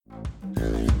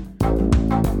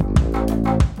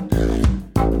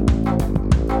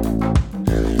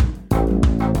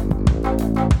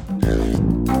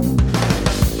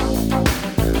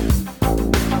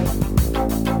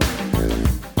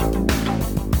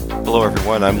Hello,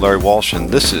 everyone. I'm Larry Walsh, and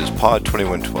this is Pod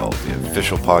 2112, the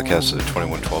official podcast of the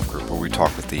 2112 Group, where we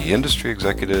talk with the industry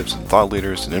executives and thought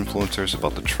leaders and influencers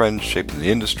about the trends shaping the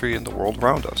industry and the world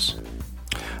around us.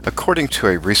 According to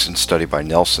a recent study by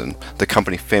Nielsen, the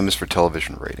company famous for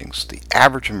television ratings, the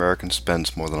average American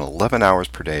spends more than 11 hours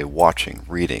per day watching,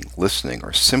 reading, listening,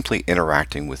 or simply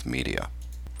interacting with media.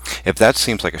 If that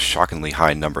seems like a shockingly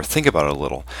high number, think about it a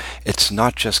little. It's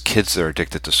not just kids that are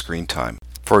addicted to screen time.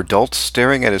 For adults,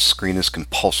 staring at a screen is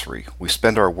compulsory. We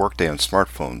spend our workday on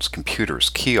smartphones, computers,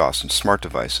 kiosks, and smart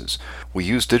devices. We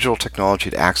use digital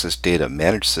technology to access data,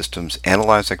 manage systems,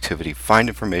 analyze activity, find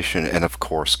information, and of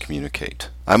course, communicate.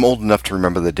 I'm old enough to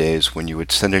remember the days when you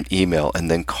would send an email and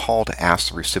then call to ask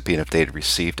the recipient if they had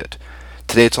received it.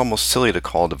 Today it's almost silly to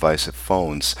call divisive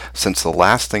phones, since the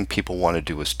last thing people want to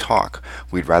do is talk.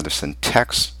 We'd rather send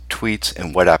texts, tweets,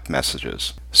 and WhatsApp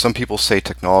messages. Some people say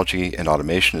technology and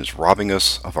automation is robbing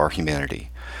us of our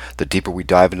humanity. The deeper we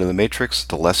dive into the matrix,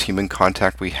 the less human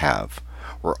contact we have.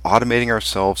 We're automating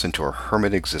ourselves into a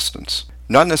hermit existence.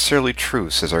 Not necessarily true,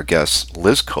 says our guest,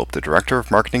 Liz Cope, the Director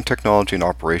of Marketing Technology and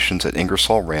Operations at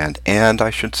Ingersoll Rand, and I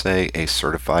should say, a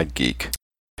certified geek.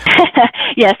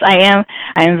 Yes, I am.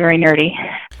 I am very nerdy.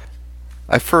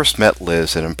 I first met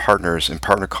Liz at a Partners in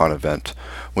PartnerCon event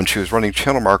when she was running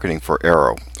channel marketing for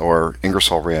Aero, or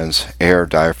Ingersoll Rand's air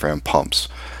diaphragm pumps.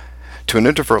 To an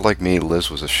introvert like me, Liz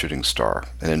was a shooting star,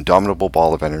 an indomitable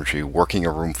ball of energy working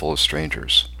a room full of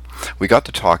strangers. We got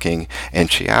to talking,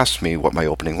 and she asked me what my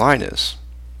opening line is.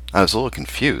 I was a little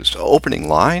confused. Opening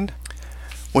line?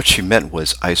 What she meant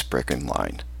was icebreaking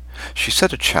line. She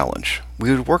set a challenge.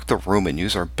 We would work the room and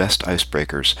use our best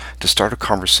icebreakers to start a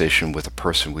conversation with a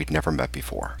person we'd never met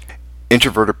before.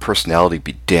 Introverted personality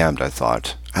be damned, I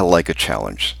thought. I like a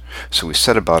challenge. So we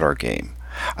set about our game.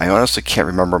 I honestly can't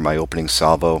remember my opening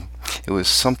salvo. It was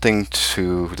something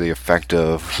to the effect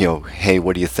of, hey,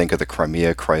 what do you think of the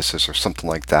Crimea crisis, or something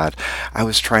like that. I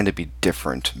was trying to be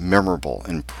different, memorable,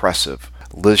 impressive.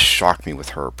 Liz shocked me with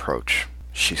her approach.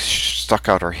 She stuck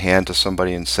out her hand to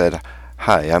somebody and said,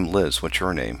 "Hi, I'm Liz. What's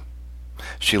your name?"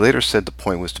 She later said the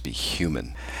point was to be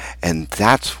human. And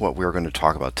that's what we're going to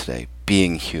talk about today,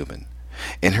 being human.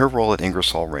 In her role at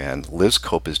Ingersoll Rand, Liz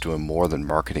Cope is doing more than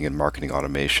marketing and marketing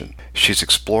automation. She's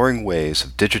exploring ways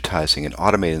of digitizing and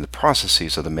automating the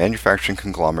processes of the manufacturing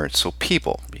conglomerate so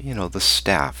people, the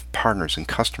staff, partners, and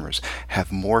customers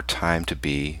have more time to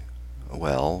be,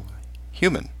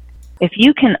 human. If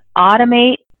you can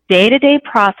automate day-to-day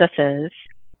processes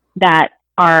that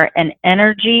are an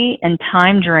energy and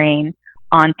time drain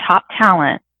on top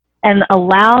talent and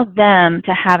allow them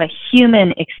to have a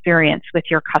human experience with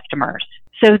your customers.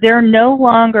 So they're no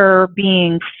longer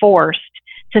being forced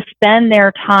to spend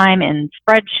their time in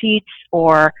spreadsheets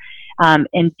or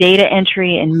in data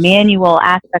entry and manual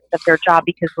aspects of their job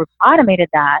because we've automated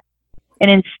that. And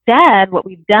instead, what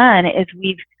we've done is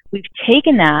we've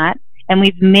taken that and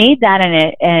we've made that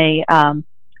in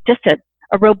just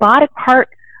a robotic part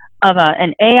of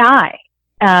an AI,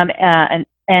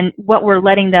 and what we're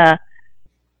letting the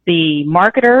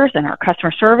marketers and our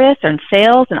customer service and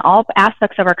sales and all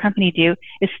aspects of our company do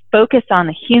is focus on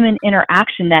the human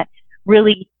interaction that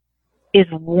really is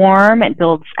warm. It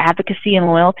builds advocacy and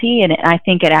loyalty, and I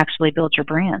think it actually builds your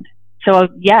brand. So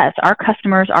yes, our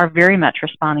customers are very much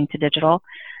responding to digital.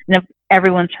 And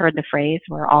everyone's heard the phrase,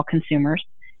 we're all consumers,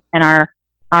 and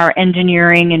our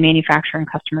engineering and manufacturing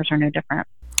customers are no different.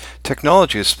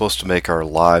 Technology is supposed to make our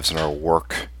lives and our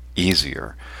work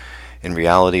easier. In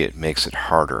reality, it makes it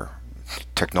harder.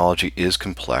 Technology is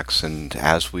complex, and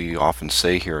as we often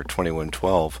say here at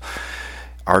 2112,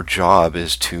 our job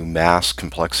is to mask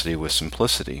complexity with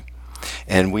simplicity.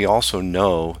 And we also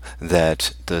know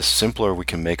that the simpler we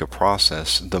can make a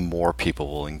process, the more people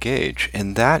will engage.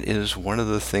 And that is one of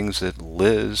the things that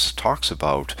Liz talks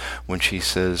about when she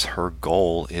says her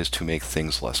goal is to make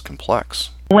things less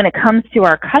complex. When it comes to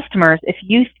our customers, if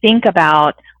you think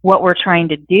about what we're trying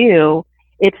to do,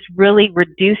 it's really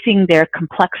reducing their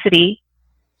complexity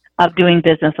of doing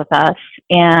business with us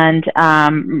and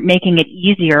making it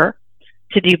easier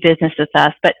to do business with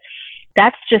us. But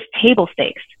that's just table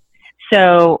stakes.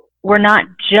 So we're not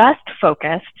just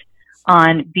focused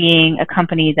on being a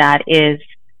company that is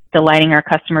delighting our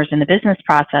customers in the business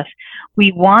process.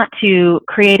 We want to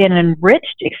create an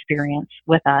enriched experience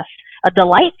with us, a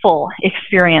delightful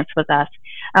experience with us,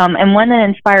 and one that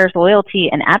inspires loyalty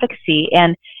and advocacy.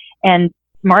 And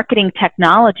marketing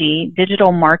technology,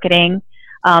 digital marketing,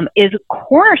 is a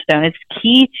cornerstone. It's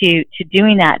key to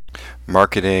doing that.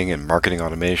 Marketing and marketing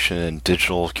automation and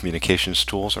digital communications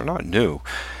tools are not new.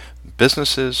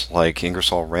 Businesses like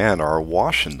Ingersoll Rand are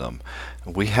awash in them.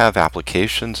 We have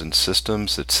applications and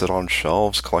systems that sit on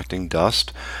shelves collecting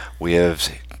dust. We have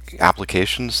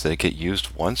applications that get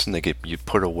used once and they get you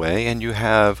put away, and you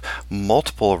have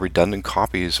multiple redundant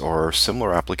copies or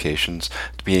similar applications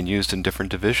being used in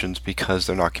different divisions because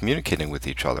they're not communicating with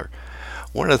each other.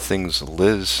 One of the things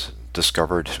Liz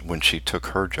discovered when she took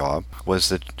her job was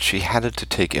that she had to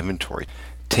take inventory,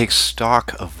 take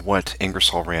stock of what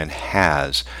Ingersoll Rand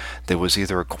has that was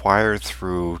either acquired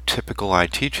through typical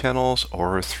IT channels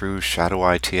or through shadow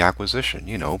IT acquisition.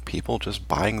 You know, people just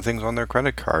buying things on their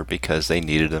credit card because they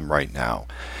needed them right now.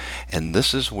 And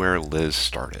this is where Liz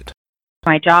started.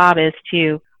 My job is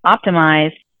to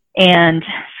optimize and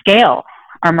scale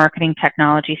our marketing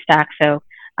technology stack. So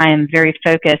I am very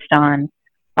focused on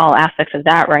all aspects of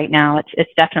that right now.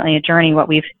 It's definitely a journey. What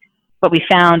we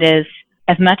found is,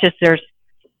 as much as there's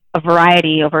a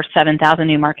variety, over 7,000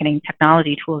 new marketing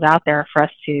technology tools out there for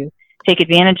us to take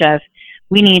advantage of,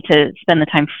 we need to spend the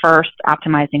time first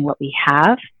optimizing what we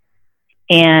have.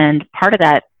 And part of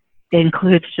that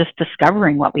includes just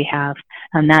discovering what we have.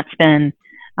 And that's been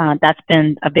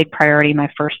a big priority my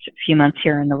first few months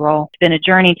here in the role. It's been a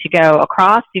journey to go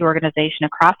across the organization,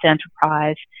 across the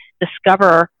enterprise,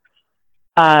 discover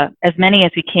as many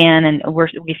as we can, and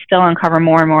we still uncover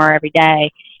more and more every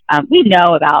day. We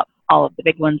know about all of the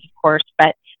big ones, of course,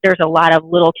 but there's a lot of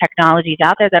little technologies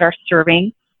out there that are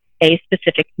serving a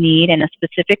specific need and a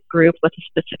specific group with a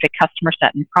specific customer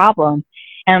set and problem.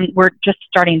 And we're just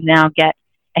starting to now get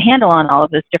a handle on all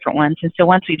of those different ones. And so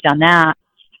once we've done that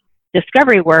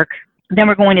discovery work, then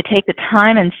we're going to take the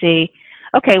time and see,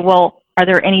 okay, well, are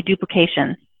there any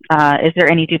duplication? Is there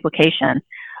any duplication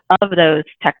of those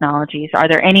technologies? Are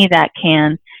there any that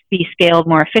can be scaled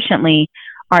more efficiently?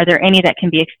 Are there any that can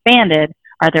be expanded?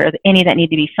 Are there any that need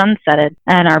to be sunsetted?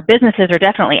 And our businesses are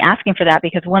definitely asking for that,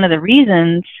 because one of the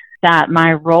reasons that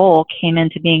my role came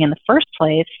into being in the first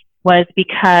place was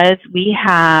because we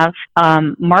have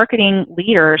marketing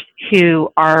leaders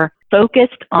who are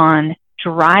focused on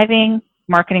driving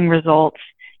marketing results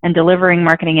and delivering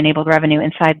marketing-enabled revenue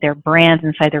inside their brands,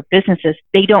 inside their businesses.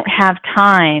 They don't have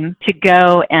time to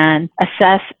go and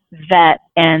assess, vet,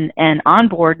 and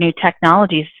onboard new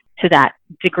technologies to that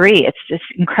degree. It's just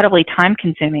incredibly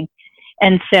time-consuming.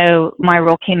 And so my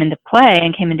role came into play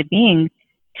and came into being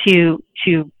to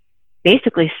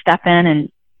basically step in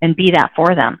and be that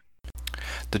for them.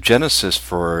 The genesis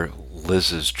for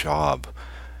Liz's job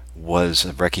was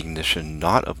a recognition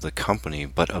not of the company,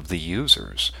 but of the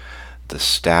users, the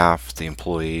staff, the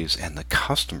employees, and the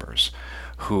customers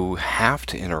who have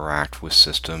to interact with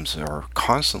systems that are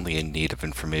constantly in need of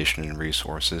information and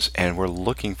resources, and were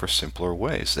looking for simpler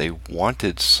ways. They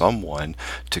wanted someone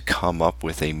to come up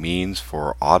with a means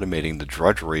for automating the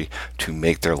drudgery to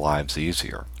make their lives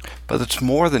easier. But it's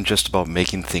more than just about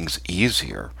making things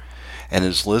easier. And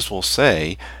as Liz will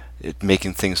say,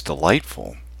 making things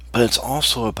delightful. But it's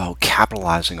also about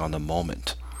capitalizing on the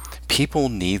moment. People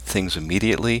need things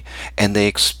immediately, and they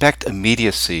expect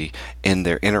immediacy in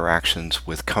their interactions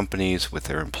with companies, with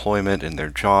their employment, in their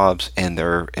jobs, and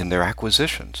in their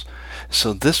acquisitions.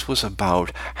 So this was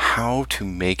about how to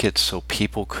make it so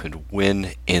people could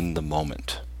win in the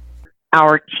moment.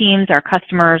 Our teams, our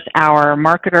customers, our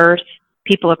marketers,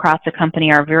 people across the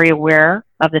company are very aware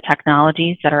of the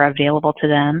technologies that are available to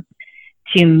them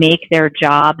to make their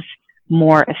jobs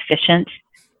more efficient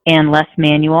and less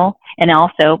manual, and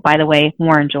also, by the way,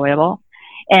 more enjoyable.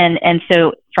 And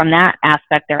so from that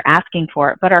aspect, they're asking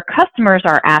for it. But our customers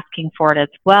are asking for it as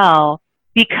well,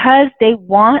 because they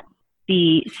want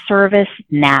the service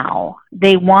now.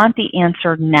 They want the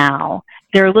answer now.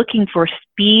 They're looking for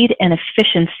speed and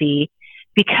efficiency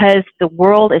because the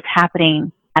world is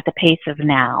happening at the pace of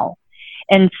now.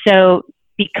 And so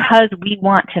because we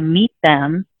want to meet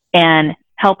them and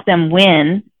help them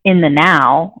win in the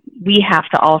now, we have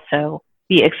to also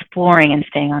be exploring and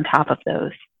staying on top of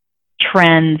those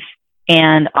trends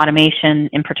and automation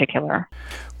in particular.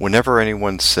 Whenever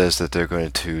anyone says that they're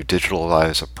going to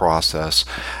digitalize a process,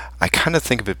 I kind of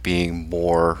think of it being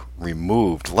more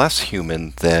removed, less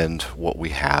human than what we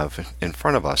have in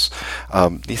front of us.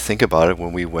 You think about it,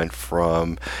 when we went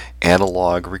from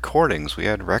analog recordings, we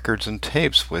had records and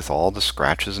tapes with all the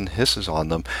scratches and hisses on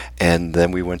them, and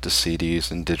then we went to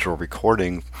CDs and digital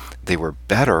recording. They were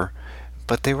better,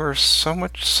 but they were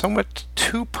somewhat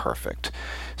too perfect.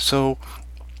 So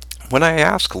when I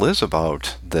ask Liz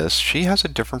about this, she has a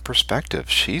different perspective.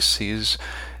 She sees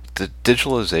the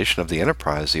digitalization of the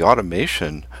enterprise, the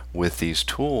automation with these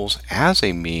tools, as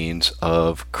a means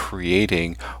of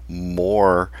creating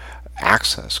more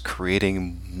access,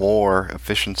 creating more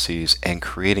efficiencies, and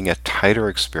creating a tighter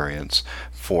experience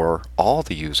for all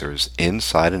the users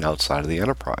inside and outside of the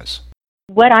enterprise.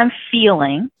 What I'm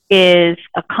feeling is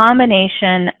a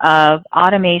combination of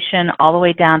automation all the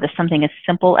way down to something as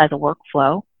simple as a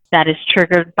workflow that is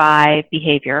triggered by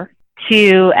behavior,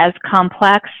 to as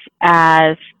complex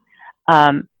as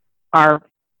our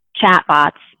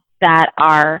chatbots that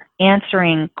are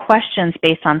answering questions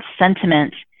based on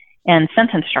sentiment and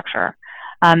sentence structure.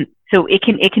 So it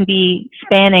can be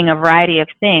spanning a variety of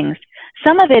things.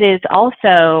 Some of it is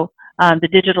also the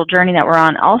digital journey that we're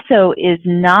on also is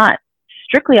not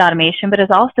strictly automation, but is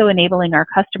also enabling our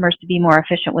customers to be more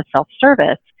efficient with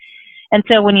self-service. And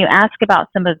so when you ask about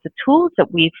some of the tools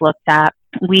that we've looked at,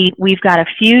 we've got a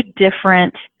few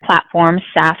different platforms,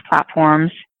 SaaS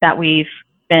platforms, that we've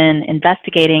been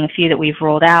investigating, a few that we've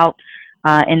rolled out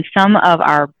in some of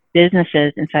our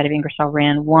businesses inside of Ingersoll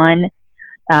Rand. One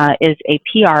is a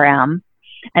PRM,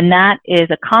 and that is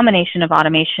a combination of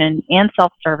automation and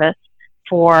self-service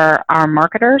for our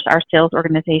marketers, our sales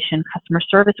organization, customer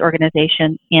service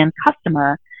organization, and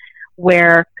customer,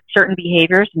 where certain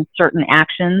behaviors and certain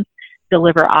actions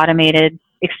deliver automated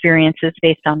experiences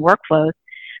based on workflows,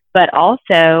 but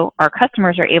also our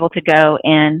customers are able to go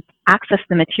and access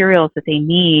the materials that they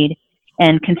need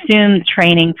and consume the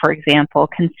training, for example,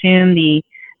 consume the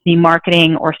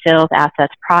marketing or sales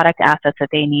assets, product assets that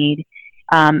they need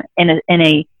in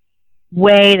a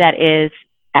way that is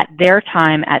at their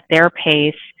time, at their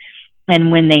pace,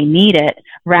 and when they need it,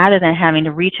 rather than having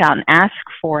to reach out and ask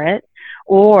for it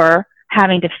or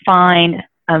having to find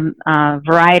a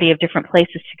variety of different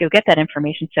places to go get that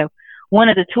information. So one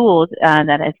of the tools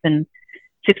that has been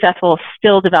successful,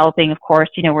 still developing, of course,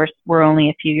 we're only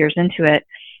a few years into it,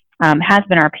 has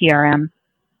been our PRM.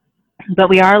 But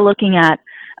we are looking at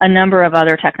a number of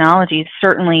other technologies.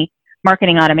 Certainly,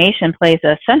 marketing automation plays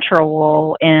a central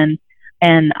role in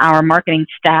our marketing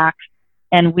stack,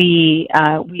 and we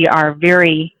are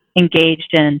very engaged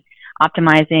in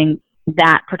optimizing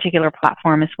that particular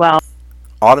platform as well.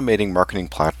 Automating marketing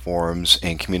platforms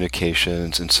and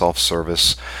communications and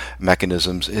self-service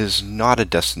mechanisms is not a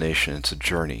destination, it's a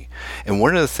journey. And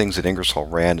one of the things that Ingersoll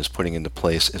Rand is putting into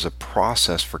place is a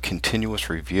process for continuous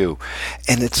review.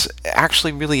 And it's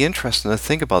actually really interesting to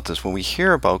think about this. When we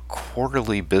hear about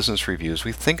quarterly business reviews,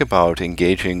 we think about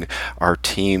engaging our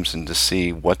teams and to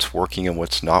see what's working and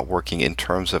what's not working in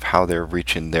terms of how they're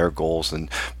reaching their goals and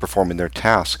performing their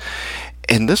tasks.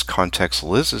 In this context,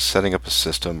 Liz is setting up a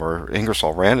system, or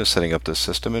Ingersoll Rand is setting up this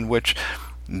system in which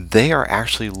they are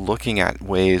actually looking at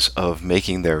ways of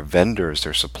making their vendors,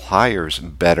 their suppliers,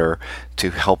 better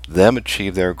to help them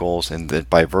achieve their goals, and that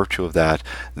by virtue of that,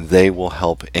 they will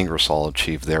help Ingersoll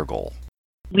achieve their goal.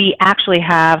 We actually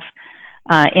have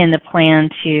in the plan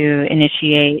to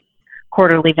initiate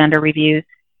quarterly vendor reviews,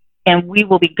 and we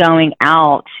will be going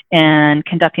out and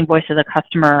conducting voice of the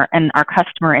customer, and our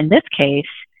customer in this case,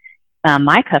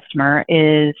 my customer,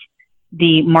 is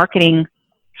the marketing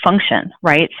function,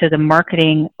 right? So the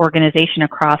marketing organization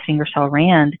across Ingersoll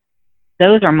Rand,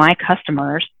 those are my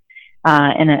customers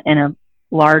in a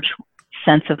large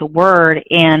sense of the word,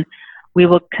 and we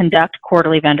will conduct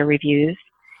quarterly vendor reviews,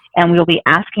 and we'll be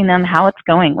asking them how it's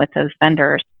going with those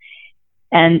vendors.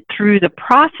 And through the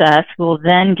process, we'll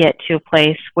then get to a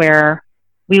place where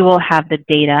we will have the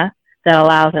data that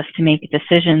allows us to make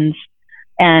decisions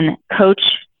and coach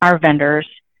our vendors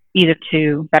either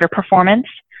to better performance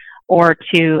or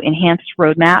to enhanced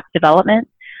roadmap development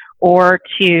or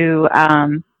to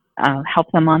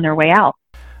help them on their way out.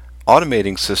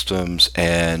 Automating systems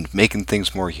and making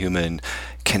things more human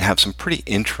can have some pretty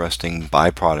interesting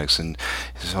byproducts and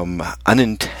some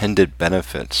unintended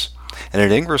benefits. And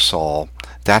at Ingersoll,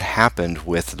 that happened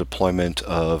with the deployment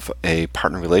of a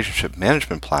partner relationship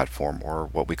management platform, or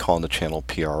what we call in the channel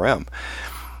PRM.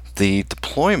 The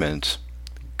deployment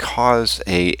caused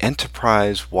a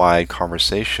enterprise-wide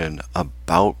conversation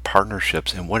about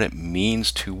partnerships and what it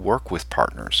means to work with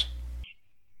partners.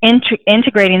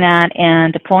 Integrating that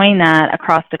and deploying that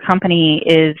across the company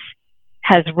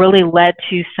has really led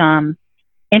to some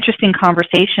interesting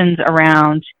conversations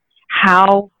around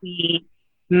how we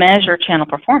measure channel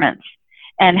performance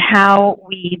and how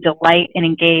we delight and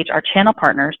engage our channel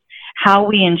partners, how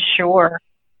we ensure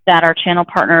that our channel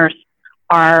partners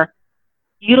are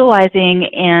utilizing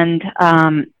and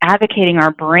advocating our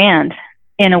brand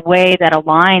in a way that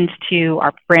aligns to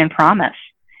our brand promise.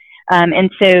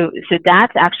 And so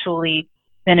that's actually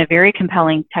been a very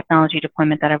compelling technology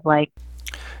deployment that I've liked.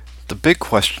 The big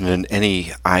question in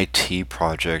any IT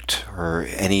project or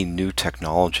any new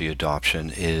technology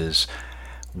adoption is,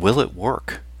 will it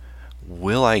work?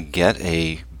 will I get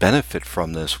a benefit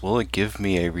from this? Will it give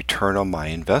me a return on my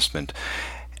investment?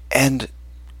 And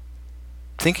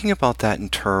thinking about that in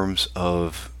terms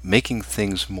of making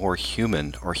things more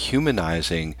human or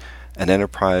humanizing an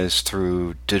enterprise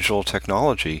through digital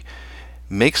technology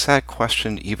makes that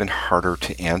question even harder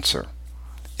to answer.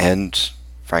 And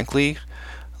frankly,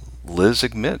 Liz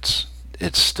admits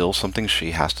it's still something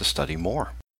she has to study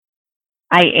more.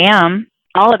 I am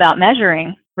all about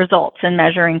measuring results and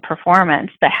measuring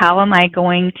performance, but how am I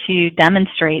going to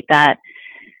demonstrate that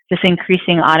this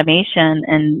increasing automation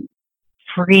and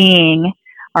freeing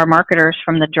our marketers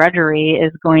from the drudgery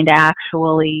is going to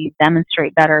actually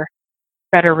demonstrate better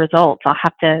results? I'll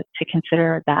have to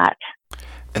consider that.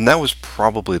 And that was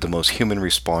probably the most human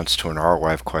response to an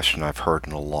ROI question I've heard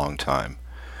in a long time.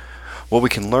 What we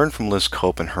can learn from Liz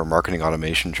Cope and her marketing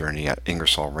automation journey at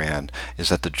Ingersoll Rand is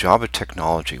that the job of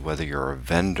technology, whether you're a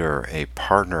vendor, a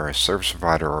partner, a service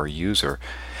provider, or a user,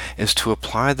 is to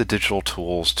apply the digital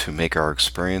tools to make our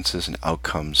experiences and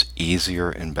outcomes easier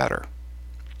and better.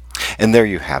 And there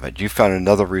you have it. You found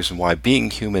another reason why being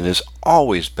human is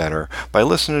always better by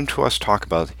listening to us talk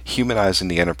about humanizing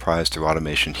the enterprise through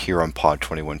automation here on Pod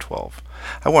 2112.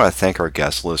 I want to thank our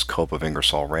guest, Liz Cope of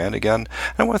Ingersoll Rand again,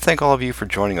 and I want to thank all of you for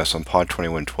joining us on Pod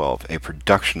 2112, a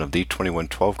production of the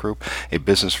 2112 Group, a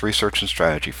business research and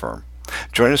strategy firm.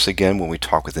 Join us again when we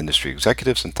talk with industry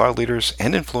executives and thought leaders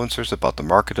and influencers about the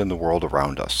market and the world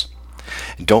around us.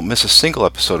 And don't miss a single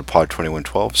episode of Pod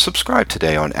 2112. Subscribe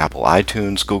today on Apple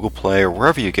iTunes, Google Play, or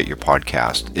wherever you get your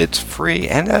podcast. It's free,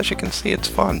 and as you can see, it's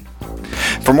fun.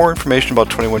 For more information about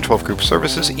 2112 Group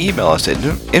services, email us at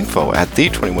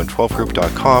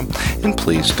info@the2112group.com, and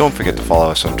please don't forget to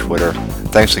follow us on Twitter.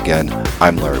 Thanks again.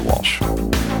 I'm Larry Walsh.